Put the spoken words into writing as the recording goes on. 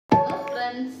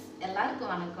friends,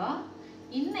 எல்லாருக்கும் வணக்கம்.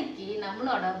 இன்னைக்கு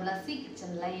நம்மளோட பிளஸி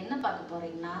கிச்சன்ல என்ன பார்க்க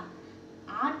போறீங்கன்னா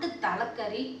ஆட்டு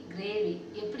தலைக்கறி கிரேவி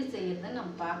எப்படி செய்யறதுன்னு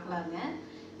நம்ம பார்க்கலாங்க.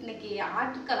 இன்னைக்கு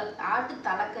ஆட்டு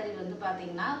தலைக்கறி வந்து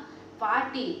பாத்தீங்கன்னா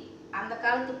பாட்டி அந்த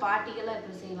காலத்து பாட்டிகள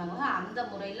எப்படி செய்வாங்க அந்த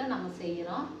முறையில நம்ம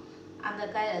செய்யறோம். அந்த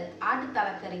ஆட்டு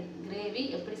தலைக்கறி கிரேவி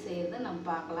எப்படி செய்யறதுன்னு நம்ம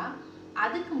பார்க்கலாம்.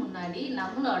 அதுக்கு முன்னாடி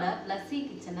நம்மளோட பிளஸி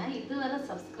கிச்சனை இதுவரை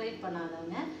சப்ஸ்கிரைப்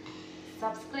பண்ணாதவங்க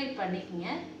சப்ஸ்கிரைப் பண்ணிக்கங்க.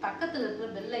 பக்கத்தில் இருக்கிற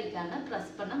பெல் ஐக்கானை ப்ரெஸ்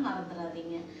பண்ண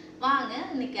மறந்துடாதீங்க. வாங்க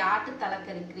இன்னைக்கு ஆட்டு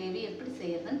தலைக்கறி கிரேவி எப்படி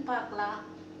செய்யறதுன்னு பார்க்கலாம்.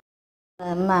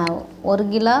 1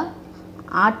 கிலோ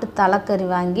ஆட்டு தலைக்கறி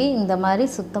வாங்கி இந்த மாதிரி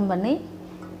சுத்தம் பண்ணி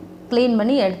க்ளீன்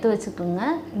பண்ணி எடுத்து வச்சுக்கோங்க.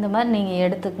 இந்த மாதிரி நீங்கள்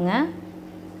எடுத்துக்கோங்க.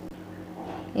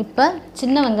 இப்போ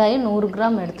சின்ன வெங்காயம் 100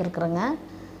 கிராம் எடுத்துருக்குறேங்க.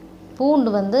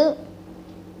 பூண்டு வந்து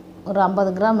ஒரு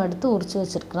 50 கிராம் எடுத்து உரித்து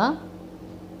வச்சுருக்குறோம்.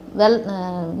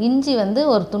 இஞ்சி வந்து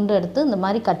ஒரு துண்டு எடுத்து இந்த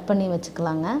மாதிரி கட் பண்ணி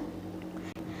வச்சுக்கலாங்க.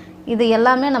 இது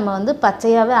எல்லாமே நம்ம வந்து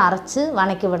பச்சையாகவே அரைச்சி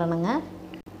வதக்கி விடணுங்க.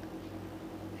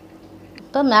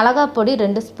 இப்போ மிளகாய் பொடி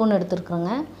 2 ஸ்பூன்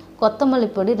எடுத்துருக்குறோங்க. கொத்தமல்லி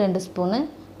பொடி 2 ஸ்பூனு,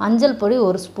 மஞ்சள் பொடி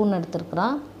 1 ஸ்பூன்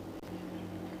எடுத்துருக்குறோம்.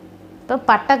 இப்போ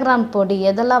பட்டை கிராம் பொடி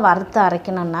எதெல்லாம் வறுத்து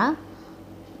அரைக்கணும்னா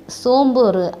சோம்பு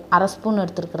ஒரு அரை ஸ்பூன்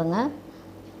எடுத்துருக்குறோங்க,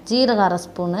 ஜீரகம் அரை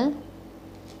ஸ்பூனு,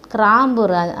 கிராம்பு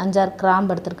ஒரு 5-6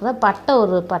 கிராம்பு எடுத்துருக்குறேன், பட்டை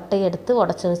ஒரு பட்டையை எடுத்து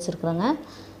உடச்சி வச்சுருக்குறேங்க,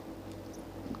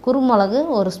 குருமிளகு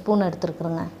 1 ஸ்பூன்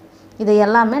எடுத்துருக்குறேங்க. இதை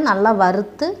எல்லாமே நல்லா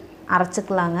வறுத்து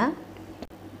அரைச்சிக்கலாங்க.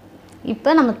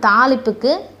 இப்போ நம்ம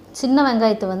தாளிப்புக்கு சின்ன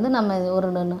வெங்காயத்தை வந்து நம்ம ஒரு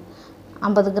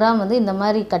 50 கிராம் வந்து இந்த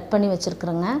மாதிரி கட் பண்ணி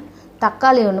வச்சுருக்குறேங்க.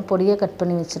 தக்காளி ஒன்று பொடியாக கட்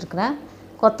பண்ணி வச்சுருக்குறேன்,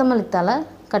 கொத்தமல்லி தழை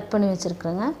கட் பண்ணி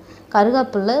வச்சுருக்குறேங்க,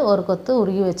 கருவேப்பிலை ஒரு கொத்து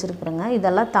உருகி வச்சுருக்குறேங்க.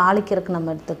 இதெல்லாம் தாளிக்கிறதுக்கு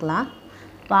நம்ம எடுத்துக்கலாம்.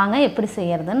 வாங்க எப்படி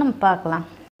செய்யறதுன்னு நம்ம பார்க்கலாம்.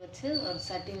 வச்சு ஒரு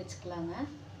சட்டி வச்சுக்கலாங்க.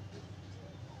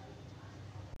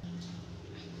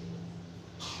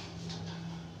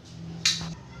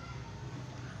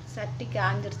 சட்டி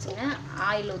காஞ்சிருச்சுங்க.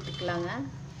 ஆயில் ஊற்றிக்கலாங்க.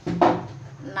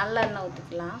 நல்லெண்ணெய்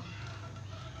ஊற்றிக்கலாம்.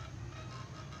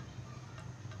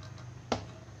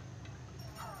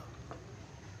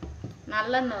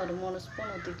 நல்லெண்ணெய் ஒரு 3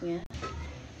 ஸ்பூன் ஊற்றிக்குங்க.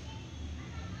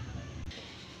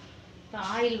 இப்போ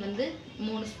ஆயில் வந்து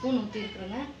 3 ஸ்பூன்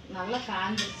ஊற்றிருக்குறோங்க. நல்லா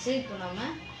காஞ்சிருச்சு. இப்போ நம்ம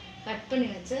கட் பண்ணி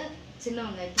வச்ச சின்ன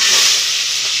வெங்காயத்தை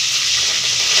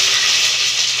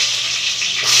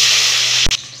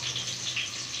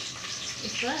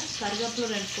இப்போ கருவேப்பிலை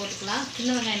 2 போட்டுக்கலாம். சின்ன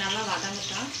வெங்காயம் நல்லா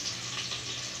வதங்கட்டும்.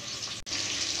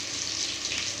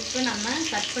 இப்போ நம்ம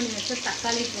கட் பண்ணி வச்ச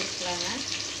தக்காளி போட்டுக்கலாங்க.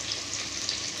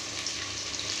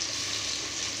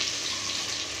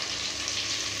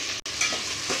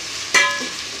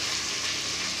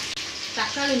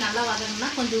 தக்காளி நல்லா வதங்கினா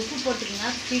கொஞ்சம் உப்பு போட்டுக்கோங்க,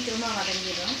 சீக்கிரமாக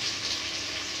வதங்கிடும்.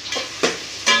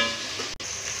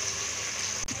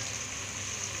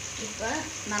 இப்போ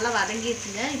நல்லா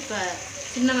வதங்கிடுச்சுங்க. இப்போ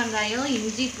சின்ன வெங்காயம்,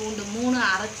 இஞ்சி, பூண்டு 3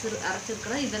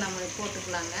 அரைச்சிருக்கிறோம். இதை நம்ம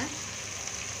போட்டுக்கலாங்க.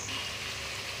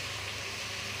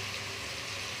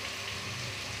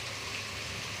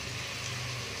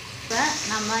 இப்போ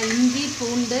நம்ம இஞ்சி,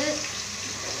 பூண்டு,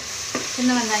 சின்ன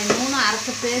வெங்காயம் 3 அரைச்ச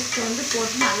பேஸ்ட் வந்து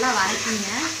போட்டு நல்லா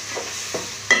வதக்கிங்க.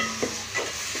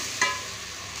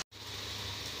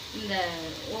 இந்த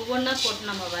ஒவ்வொன்றா போட்டு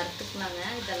நம்ம வறுத்துக்கலாங்க.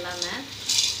 இதெல்லாமே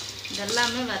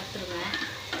வறுத்துருங்க.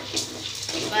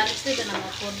 வறுத்து இதை நம்ம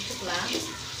பொரிச்சுக்கலாம்.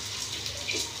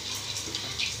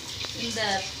 இந்த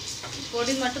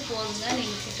பொடி மட்டும் போதுங்க.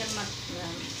 நீங்கள் சிக்கன்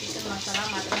மசாலா,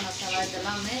 மட்டன் மசாலா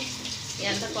இதெல்லாமே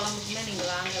எந்த குழம்புக்குமே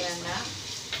நீங்கள் வாங்க வேண்டாம்.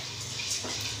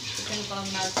 சிக்கன்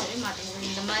குழம்புனாலும் சரி, மட்டன்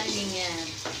இந்த மாதிரி நீங்கள்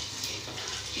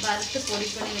வறுத்து பொடி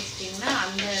பண்ணி வச்சிட்டிங்கன்னா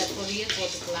அந்த பொடியை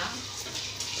போட்டுக்கலாம்.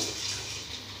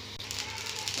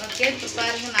 ஓகே, இப்போ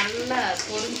பாருங்கள் நல்லா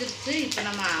பொரிஞ்சிருச்சு. இப்போ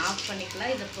நம்ம ஆஃப்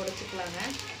பண்ணிக்கலாம். இதை பொரிச்சுக்கலாங்க.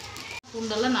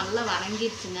 பூண்டெல்லாம் நல்லா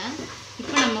வதங்கிடுச்சுங்க.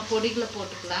 இப்போ நம்ம பொடிகளை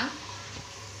போட்டுக்கலாம்.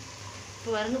 இப்போ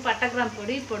பாருங்க பட்டை கிராம்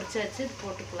பொடி பொடிச்சாச்சு. இது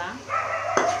போட்டுக்கலாம்.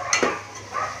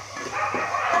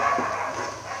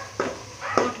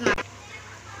 போட்டு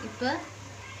இப்போ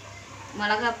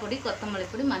மிளகாய் பொடி, கொத்தமல்லி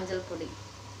பொடி, மஞ்சள் பொடி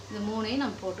இந்த 3ஐயும்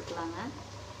நம்ம போட்டுக்கலாங்க.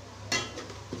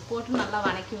 போட்டு நல்லா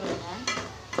வதக்கி விடுங்க.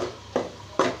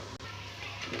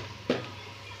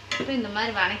 இப்போ இந்த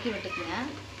மாதிரி வதக்கி விட்டுக்குங்க.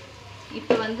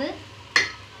 இப்போ வந்து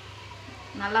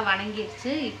நல்லா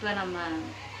வதங்கிடுச்சு. இப்போ நம்ம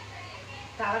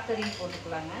தலைக்கறியும்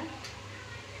போட்டுக்கலாங்க.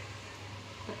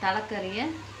 இப்போ தலைக்கறியை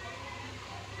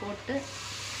போட்டு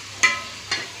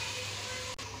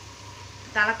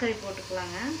தலைக்கறி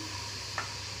போட்டுக்கலாங்க.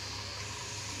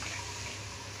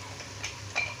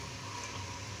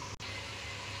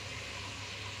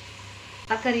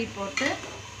 தலைக்கறி போட்டு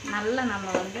நல்லா நம்ம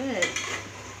வந்து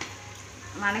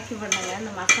வதக்கி விடணுங்க.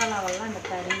 இந்த மசாலாவெல்லாம் இந்த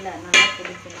கறியில் நல்லா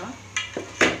பிடிக்கணும்.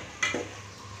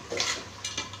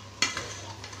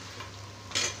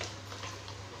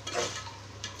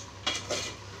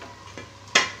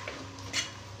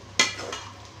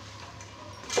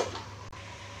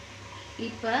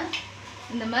 இப்போ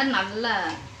இந்த மாதிரி நல்லா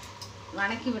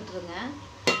வணக்கி விட்டுருங்க.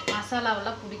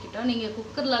 மசாலாவெல்லாம் பிடிக்கிட்டோம். நீங்கள்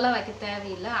குக்கர்லலாம் வைக்க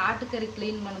தேவையில்லை. ஆட்டுக்கறி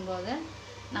க்ளீன் பண்ணும்போது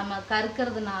நம்ம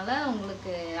கறுக்கிறதுனால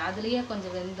உங்களுக்கு அதுலேயே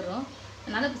கொஞ்சம் வெந்துடும்.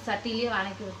 அதனால் இப்போ சட்டிலேயே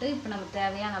வணக்கி விட்டு இப்போ நம்ம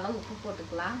தேவையான அளவு உப்பு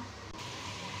போட்டுக்கலாங்க.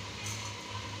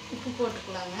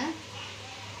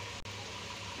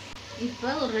 இப்போ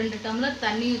ஒரு 2 டம்ளர்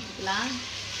தண்ணி ஊற்றிக்கலாம்.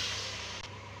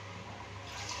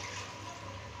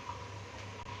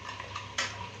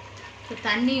 இப்போ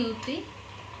தண்ணி ஊற்றி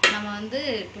நம்ம வந்து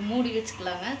இப்போ மூடி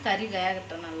வச்சுக்கலாங்க. கறி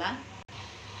வேகட்டும் நல்லா.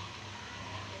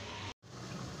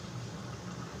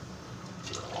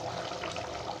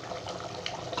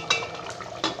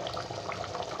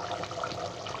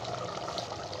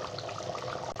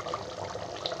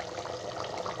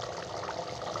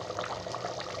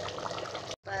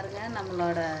 பாருங்க,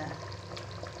 நம்மளோட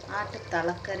ஆட்டு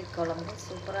தலைக்கறி குழம்பு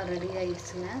சூப்பராக ரெடி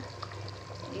ஆயிடுச்சுங்க.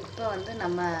 இப்போ வந்து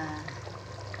நம்ம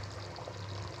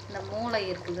இந்த மூளை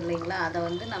இருக்குது இல்லைங்களா, அதை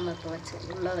வந்து நம்ம இப்போ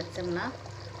உள்ளே வச்சோம்னா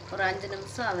ஒரு 5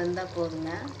 நிமிஷம் வெந்தால் போதுங்க.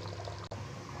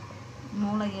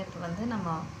 மூளையை இப்போ வந்து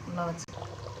நம்ம உள்ளே வச்சு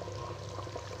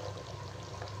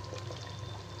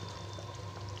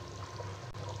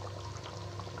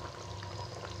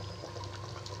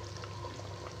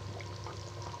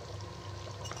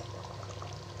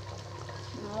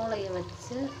மூளையை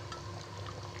வச்சு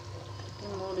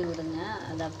மூடி விடுங்க.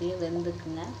 அது அப்படியே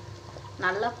வெந்துக்குங்க.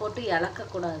 நல்லா போட்டு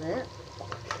இளக்கக்கூடாது.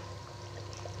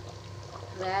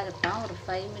 வேகட்டும். ஒரு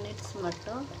 5 மினிட்ஸ்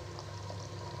மட்டும்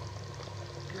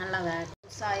நல்லா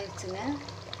ஆயிடுச்சுங்க.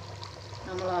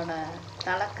 நம்மளோட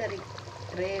தலைக்கறி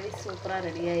கிரேவி சூப்பராக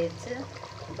ரெடி ஆயிடுச்சு.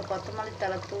 இப்போ கொத்தமல்லி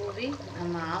தழை தூவி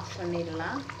நம்ம ஆஃப்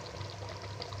பண்ணிடலாம்.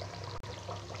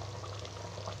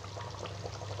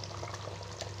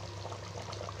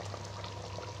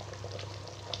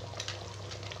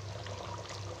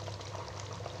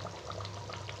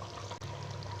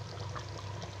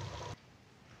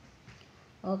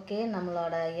 ஓகே,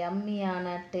 நம்மளோட யம்மியான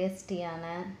டேஸ்டியான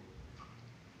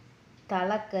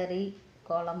தலைக்கறி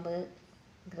குழம்பு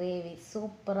கிரேவி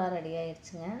சூப்பராக ரெடி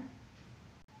ஆயிடுச்சுங்க.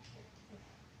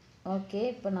 ஓகே,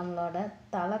 இப்போ நம்மளோட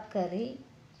தலைக்கறி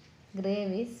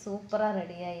கிரேவி சூப்பராக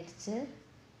ரெடி ஆயிடுச்சு.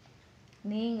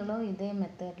 நீங்களும் இதே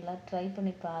மெத்தடில் ட்ரை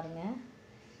பண்ணி பாருங்கள்.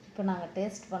 இப்போ நாங்கள்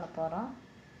டேஸ்ட் பண்ண போகிறோம்.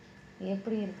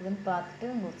 எப்படி இருக்குதுன்னு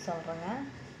பார்த்துட்டு உங்களுக்கு சொல்கிறேங்க.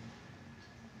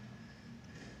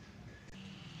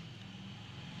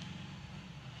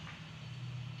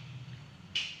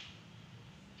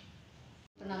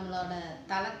 நம்மளோட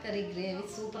தலைக்கறி கிரேவி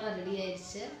சூப்பராக ரெடி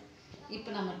ஆயிடுச்சு. இப்போ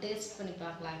நம்ம டேஸ்ட் பண்ணி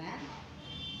பார்க்கலாங்க.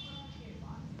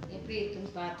 எப்படி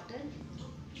இருக்குன்னு பார்த்துட்டு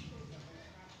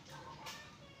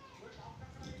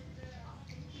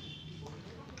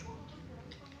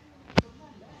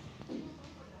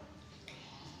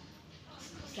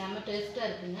செம்ம டேஸ்ட்டாக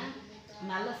இருக்குங்க.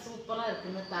 நல்லா சூப்பராக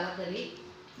இருக்குங்க தலைக்கறி.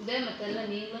 இதே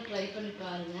மெத்தடில் நீங்களும் ட்ரை பண்ணி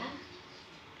பாருங்கள்.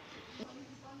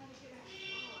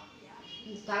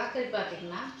 தலைக்கறி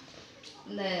பார்த்திங்கன்னா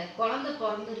இந்த குழந்தை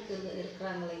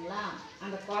இருக்கிறாங்க இல்லைங்களா,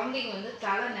 அந்த குழந்தைங்க வந்து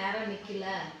தலை நேராக நிற்கல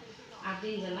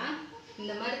அப்படின்னா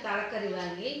இந்த மாதிரி தலைக்கறி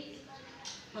வாங்கி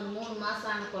ஒரு 3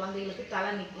 மாதம் ஆன குழந்தைகளுக்கு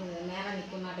தலை நேராக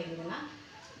நிற்க மாட்டேங்குதுன்னா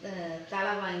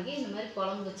தலை வாங்கி இந்த மாதிரி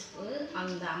குழம்பு வச்சுட்டு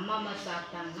அந்த அம்மா மாதிரி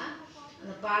சாப்பிட்டாங்கன்னா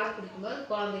அந்த பாலை குடிக்கும்போது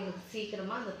குழந்தைங்களுக்கு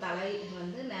சீக்கிரமாக அந்த தலை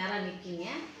வந்து நேராக நிற்கிங்க.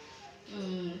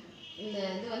 இந்த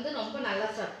இது வந்து ரொம்ப நல்லா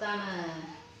சத்தான,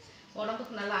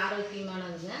 உடம்புக்கு நல்லா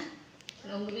ஆரோக்கியமானதுங்க.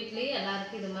 உங்கள் வீட்லேயே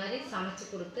எல்லாருக்கும் இது மாதிரி சமைச்சு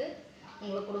கொடுத்து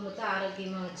உங்கள் குடும்பத்தை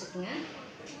ஆரோக்கியமாக வச்சுக்கோங்க.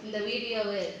 இந்த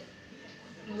வீடியோவை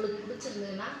உங்களுக்கு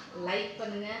பிடிச்சிருந்ததுன்னா லைக்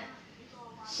பண்ணுங்கள்,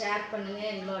 ஷேர்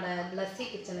பண்ணுங்கள். எங்களோட பிளஸ்ஸி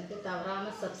கிச்சனுக்கு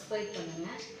தவறாமல் சப்ஸ்கிரைப்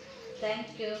பண்ணுங்கள்.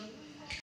 தேங்க்யூ.